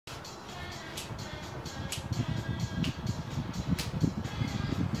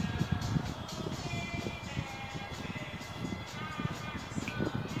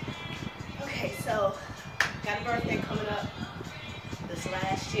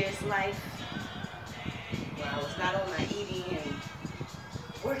year's life where I was not on my eating and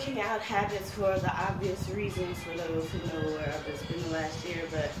working out habits for the obvious reasons for those who know where I've been the last year,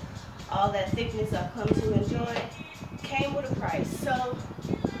 but all that thickness I've come to enjoy came with a price. So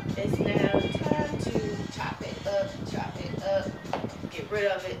it's now time to chop it up, get rid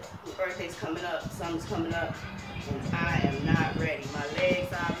of it. My birthday's coming up, something's coming up, and I am not ready. My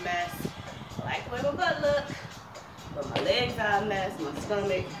legs are a mess. I like the way my butt look, but my legs are a mess, my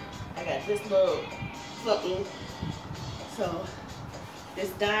stomach, I got this little something. So this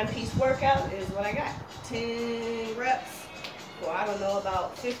 9-piece workout is what I got. 10 reps for, I don't know,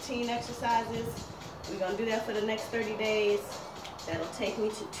 about 15 exercises. We're gonna do that for the next 30 days. That'll take me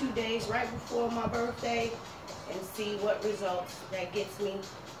to 2 days right before my birthday and see what results that gets me.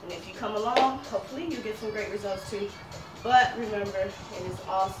 And if you come along, hopefully you get some great results too. But remember, it is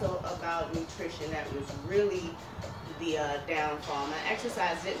also about nutrition. That was really the downfall. My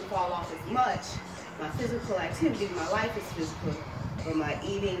exercise didn't fall off as much. My physical activity, my life is physical, but my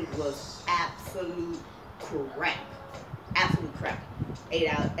eating was absolute crap. Absolute crap. Ate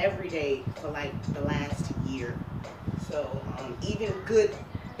out every day for like the last year. So even good,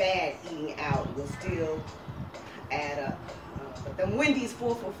 bad eating out will still add up. But them Wendy's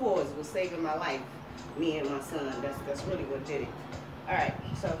 4 for 4s was saving my life. Me and my son, that's really what did it. All right,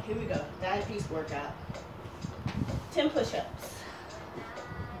 so here we go. 9-piece workout. 10 push-ups.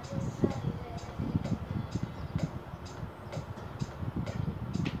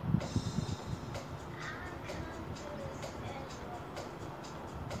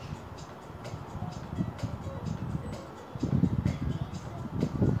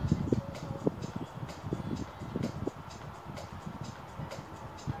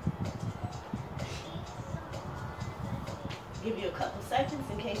 Give you a couple seconds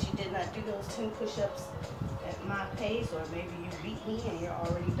in case you did not do those 10 push-ups at my pace, or maybe you beat me and you're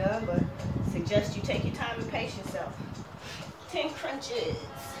already done, but suggest you take your time and pace yourself. 10 crunches.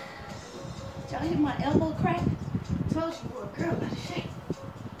 Did y'all hear my elbow crack? I told you you're a girl out of shape.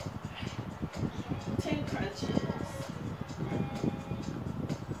 10 crunches.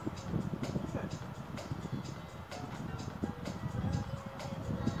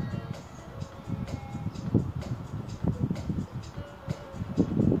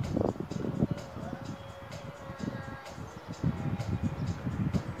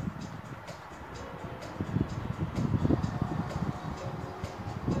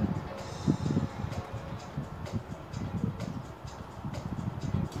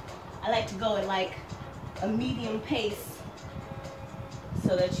 I like to go at like a medium pace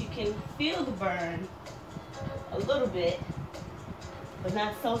so that you can feel the burn a little bit, but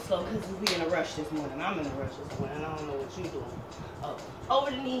not so slow, because we're in a rush this morning. I'm in a rush this morning. I don't know what you're doing. Oh,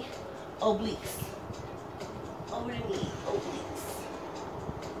 over the knee, obliques. Over the knee, obliques.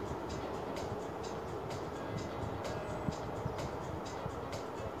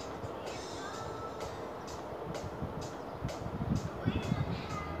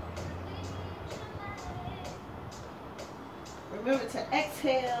 Remember to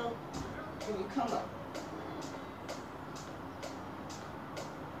exhale when you come up.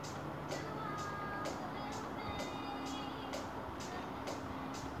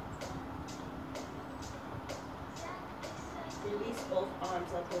 Release both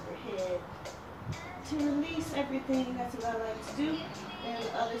arms up overhead. To release everything, that's what I like to do. And the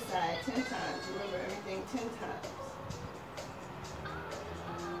other side 10 times. Remember everything 10 times.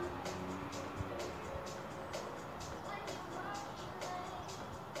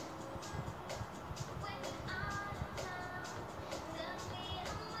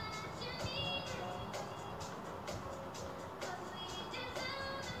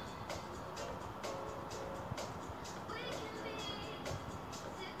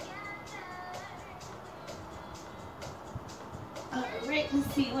 Alright,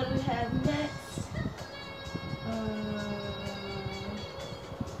 let's see what we have next.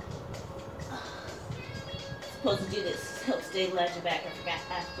 Supposed to do this. Help stabilize your back. I forgot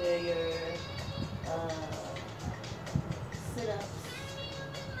after your sit-ups.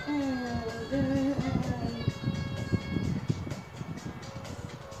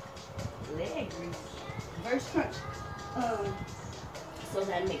 Leg grease. Reverse crunch. So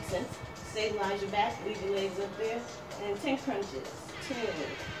that makes sense. Stabilize your back. Leave your legs up there. And 10 crunches. 10,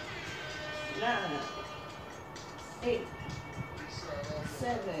 9, 8,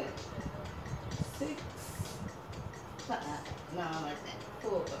 7, 6, 5. No, like that.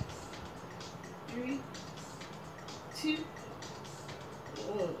 4, 3, 2,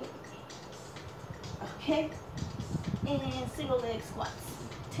 1. Okay. And single leg squats.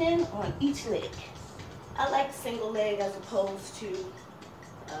 10 on each leg. I like single leg as opposed to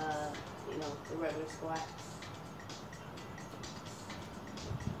you know, the regular squats.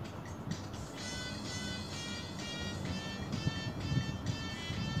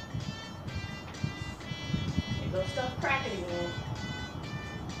 There goes stuff cracking again.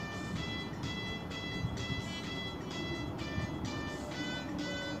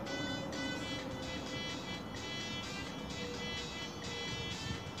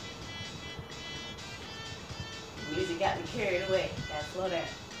 Music got me carried away. Gotta slow down.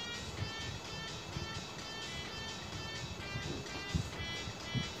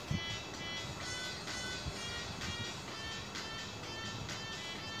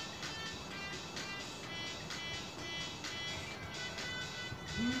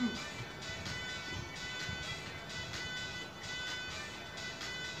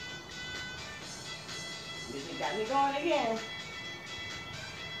 Music got me going again.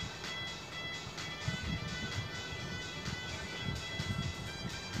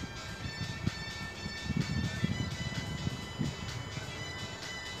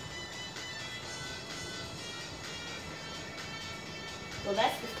 Well,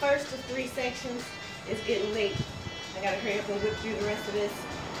 that's the first of 3 sections. It's getting late. I gotta hurry up and whip through the rest of this.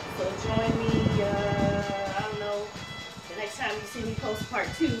 So join me, I don't know, the next time you see me post part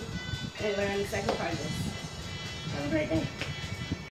 2 and learn the second part of this. Have a great day.